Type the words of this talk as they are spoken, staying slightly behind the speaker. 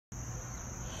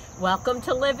Welcome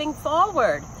to Living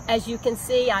Forward. As you can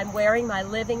see, I'm wearing my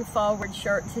Living Forward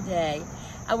shirt today.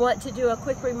 I want to do a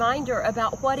quick reminder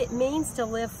about what it means to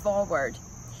live forward.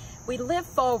 We live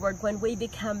forward when we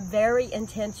become very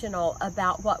intentional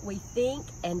about what we think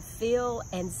and feel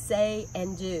and say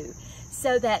and do,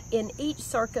 so that in each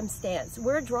circumstance,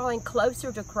 we're drawing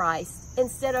closer to Christ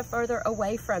instead of further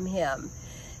away from Him.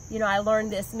 You know, I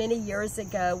learned this many years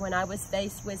ago when I was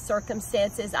faced with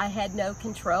circumstances I had no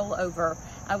control over.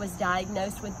 I was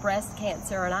diagnosed with breast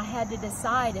cancer, and I had to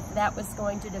decide if that was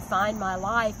going to define my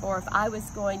life or if I was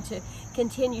going to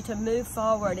continue to move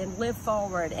forward and live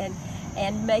forward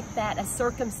and make that a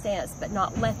circumstance, but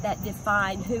not let that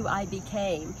define who I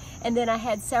became. And then I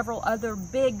had several other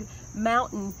big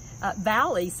mountain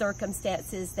valley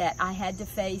circumstances that I had to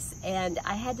face, and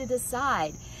I had to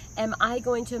decide, am I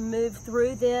going to move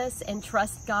through this and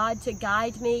trust God to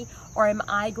guide me, or am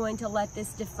I going to let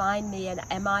this define me, and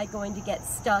am I going to get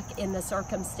stuck in the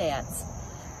circumstance?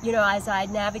 You know, as I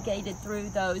navigated through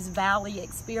those valley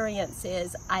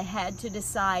experiences, I had to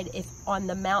decide if on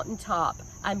the mountaintop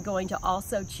I'm going to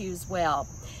also choose well.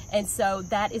 And so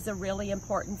that is a really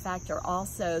important factor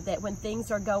also, that when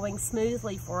things are going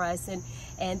smoothly for us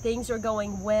and things are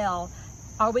going well,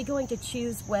 are we going to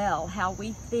choose well how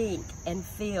we think and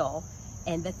feel,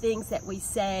 and the things that we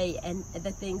say and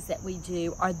the things that we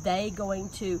do, are they going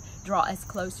to draw us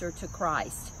closer to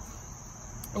Christ?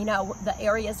 You know, the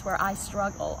areas where I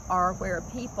struggle are where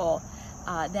people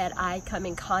that I come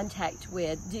in contact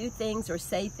with do things or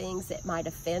say things that might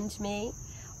offend me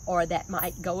or that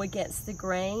might go against the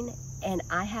grain, and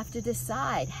I have to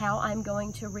decide how I'm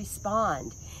going to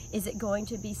respond. Is it going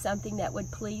to be something that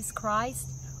would please Christ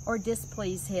or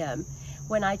displease Him?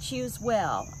 When I choose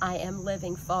well, I am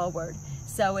living forward.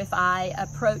 So if I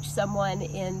approach someone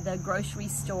in the grocery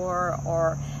store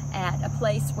or at a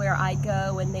place where I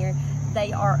go and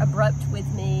they are abrupt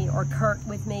with me or curt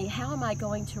with me, how am I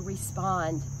going to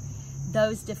respond?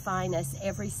 Those define us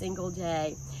every single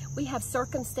day. We have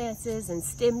circumstances and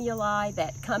stimuli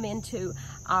that come into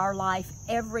our life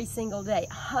every single day,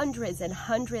 hundreds and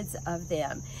hundreds of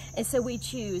them. And so we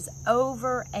choose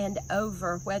over and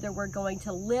over whether we're going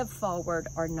to live forward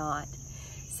or not.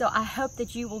 So I hope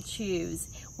that you will choose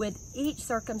with each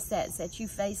circumstance that you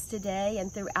face today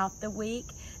and throughout the week,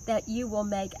 that you will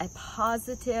make a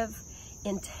positive,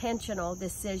 intentional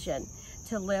decision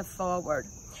to live forward.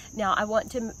 Now, I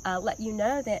want to let you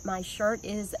know that my shirt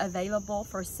is available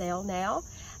for sale now.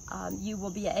 You will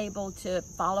be able to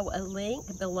follow a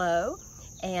link below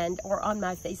or on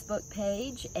my Facebook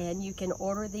page, and you can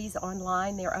order these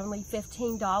online. They're only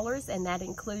 $15, and that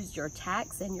includes your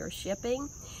tax and your shipping.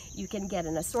 You can get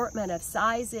an assortment of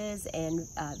sizes and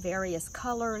various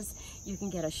colors. You can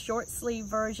get a short sleeve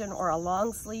version or a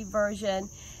long sleeve version.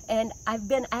 And I've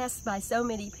been asked by so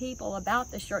many people about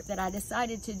the shirt that I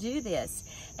decided to do this.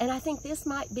 And I think this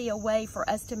might be a way for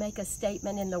us to make a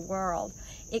statement in the world.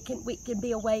 It can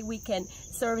be a way we can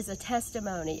serve as a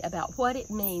testimony about what it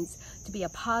means to be a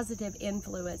positive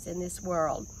influence in this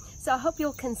world. So I hope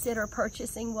you'll consider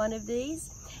purchasing one of these.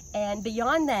 And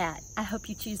beyond that, I hope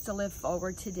you choose to live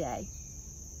forward today.